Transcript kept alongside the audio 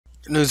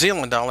New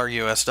Zealand dollar,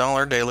 US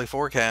dollar, daily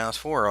forecast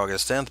for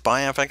August 10th.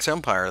 By FX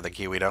Empire, the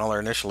Kiwi dollar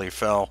initially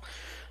fell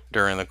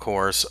during the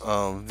course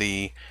of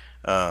the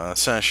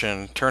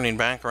session, turning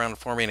back around,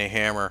 forming a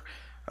hammer.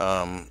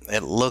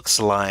 It looks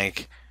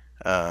like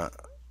uh,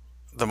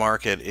 the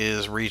market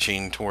is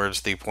reaching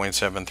towards the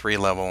 0.73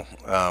 level.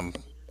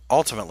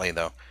 Ultimately,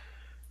 though,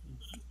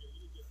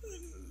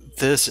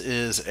 this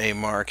is a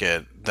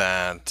market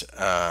that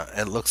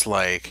it looks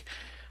like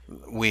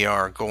we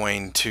are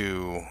going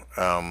to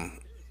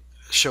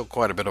show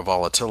quite a bit of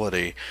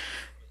volatility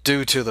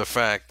due to the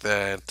fact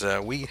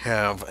that we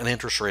have an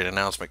interest rate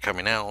announcement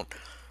coming out,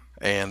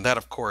 and that,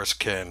 of course,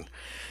 can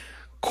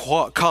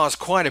cause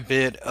quite a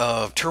bit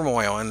of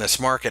turmoil in this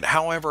market.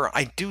 However,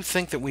 I do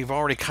think that we've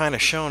already kind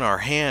of shown our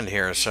hand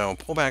here, so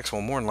pullbacks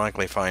will more than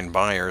likely find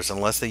buyers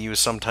unless they use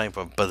some type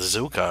of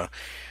bazooka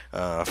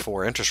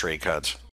for interest rate cuts.